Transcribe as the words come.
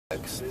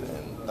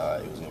and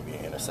thought it was going to be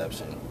an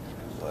interception.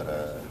 But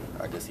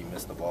I guess he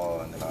missed the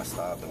ball, and then I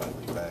stopped and I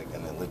looked back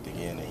and then looked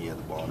again, and he had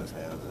the ball in his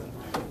hands. And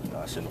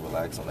I shouldn't have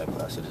relaxed on that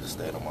play. I should have just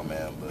stayed on my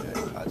man, but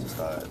I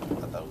thought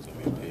it was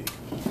going to be a pick.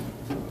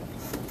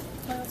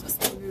 Myles, what's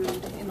the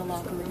mood in the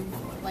locker room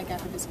like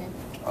after this game?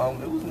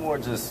 It was more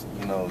just,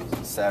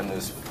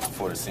 sadness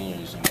for the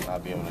seniors,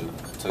 not being able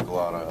to go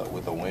out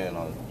with a win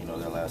on,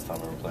 their last time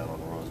they were playing on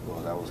the Rose Bowl.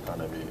 That was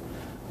kind of it.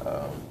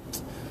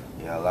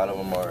 A lot of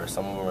them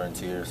some of them are in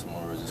tears, some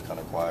of them are just kind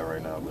of quiet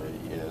right now, but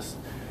yes.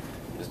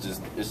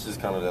 It's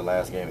just kind of the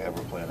last game ever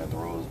playing at the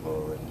Rose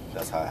Bowl, and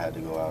that's how I had to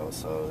go out.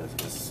 So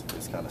it's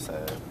kind of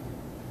sad.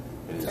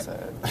 It is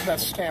sad. That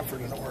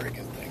Stanford and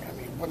Oregon thing. I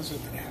mean, what is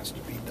it that has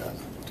to be done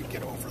to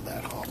get over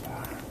that hump?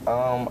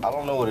 I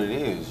don't know what it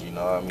is.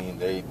 I mean,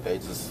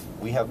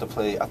 we have to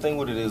play. I think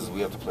what it is we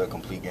have to play a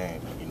complete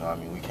game.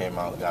 We came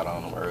out, got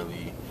on them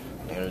early,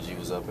 the energy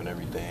was up and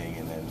everything,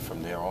 and then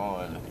from there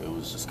on, it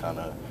was just kind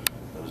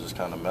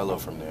of mellow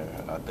from there.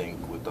 And I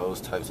think with those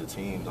types of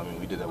teams,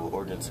 we did that with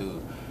Oregon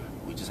too.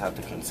 We just have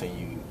to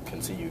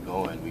continue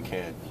going. We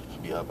can't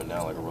be up and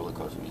down like a roller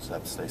coaster. We just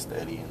have to stay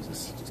steady and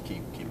just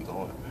keep it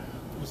going.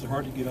 Was it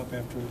hard to get up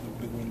after the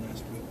big win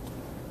last week?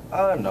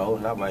 No,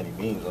 not by any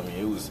means.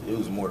 It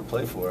was more to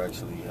play for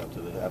actually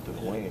after the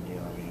win.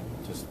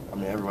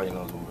 Everybody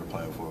knows what we were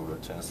playing for. We were a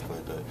chance to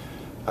play the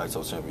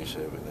Pac-12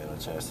 championship and then a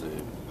chance to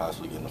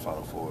possibly get in the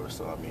Final Four.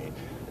 So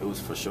it was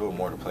for sure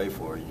more to play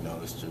for.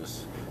 It's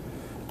just.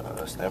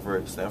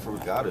 Stanford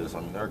got us.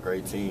 They're a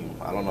great team.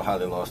 I don't know how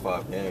they lost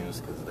 5 games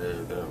because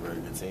they're a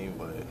very good team,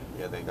 but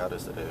yeah, they got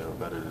us today. They were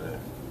better today.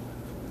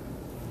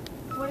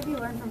 What have you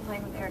learned from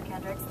playing with Eric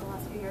Kendricks the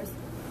last few years?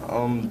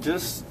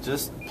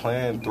 Just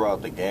playing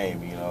throughout the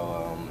game.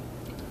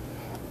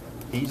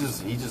 He's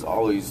just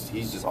always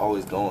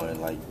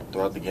going like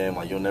throughout the game.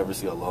 Like you'll never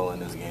see a lull in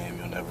this game.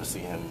 You'll never see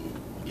him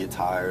get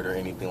tired or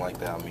anything like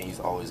that.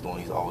 He's always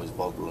going. He's always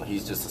vocal. And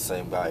he's just the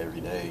same guy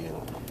every day.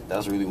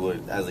 That's really what,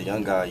 as a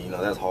young guy,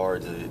 that's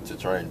hard to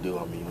try and do.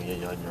 When you're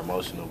young, you're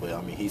emotional, but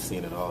he's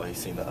seen it all. He's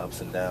seen the ups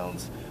and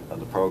downs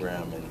of the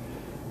program,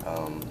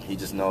 and he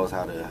just knows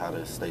how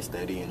to stay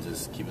steady and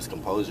just keep his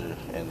composure.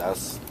 And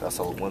that's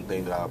one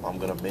thing that I'm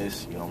gonna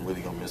miss. I'm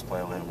really gonna miss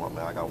playing with him.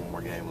 I got one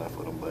more game left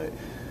with him, but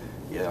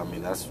yeah,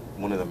 that's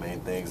one of the main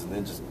things. And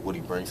then just what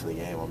he brings to the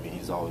game.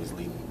 He's always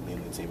leading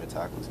the team in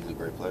tackles. He's a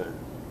great player.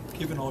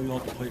 Given all you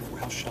all to play for,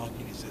 how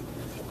shocking is it?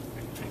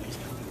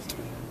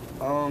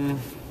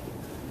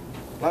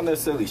 Not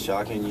necessarily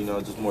shocking,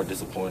 just more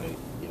disappointed.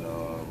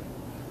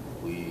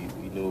 We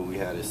knew we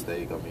had at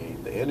stake.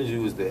 The energy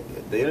was there.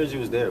 The energy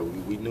was there.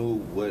 We knew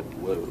what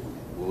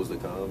was to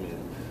come,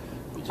 and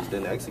we just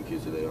didn't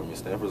execute today.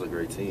 Stanford's a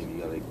great team.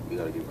 You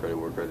gotta give credit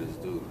where credit is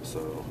due.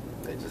 So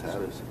they just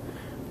had us.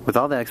 With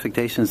all the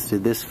expectations,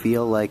 did this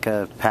feel like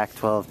a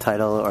Pac-12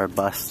 title or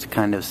bust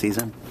kind of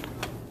season?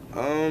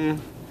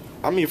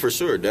 For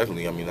sure,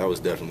 definitely. that was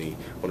definitely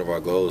one of our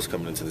goals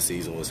coming into the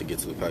season was to get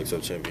to the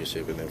Pac-12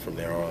 championship and then from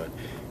there on,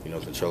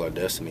 control our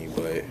destiny.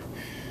 But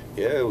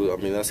yeah,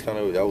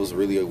 that was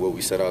really what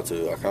we set out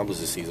to accomplish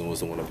this season was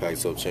to win a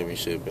Pac-12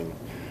 championship and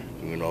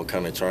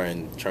kind of try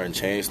and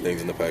change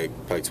things in the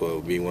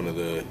Pac-12, be one of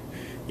the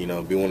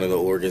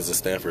Oregons and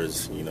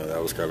Stanfords.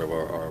 That was kind of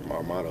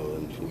our motto,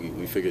 and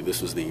we figured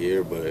this was the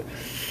year, but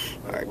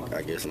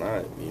I guess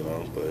not.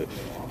 But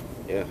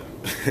yeah.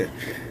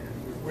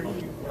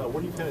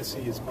 What do you kind of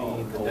see as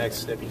being the next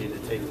step you need to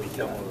take to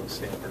become one of those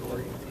Stanford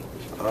Oregon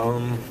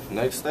teams?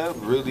 Next step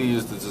really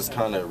is to just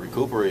kind of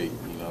recuperate,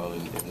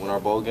 and win our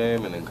bowl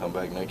game, and then come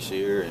back next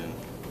year. And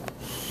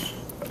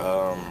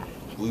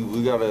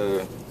we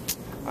gotta.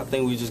 I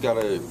think we just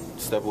gotta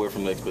step away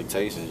from the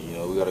expectations.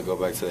 We gotta go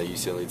back to that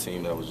UCLA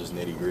team that was just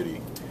nitty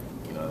gritty.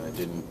 That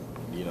didn't.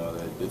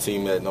 The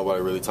team that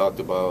nobody really talked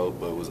about,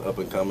 but was up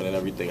and coming and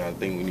everything. I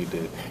think we need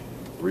to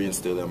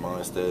reinstill that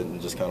mindset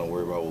and just kind of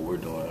worry about what we're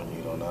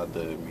doing, not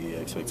the media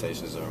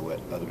expectations or what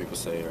other people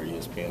say or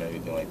ESPN or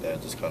anything like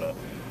that. Just kind of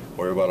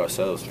worry about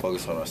ourselves,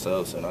 focus on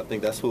ourselves, and I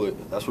think that's what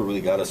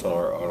really got us on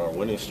our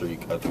winning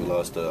streak after we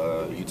lost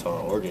to Utah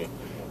and Oregon.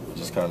 We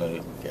just kind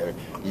of,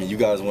 you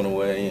guys went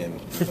away, and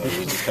it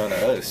was just kind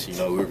of us. We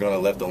were kind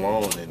of left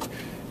alone, and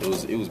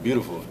it was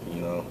beautiful,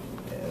 and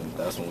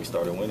that's when we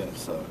started winning.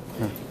 So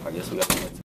I guess we got to.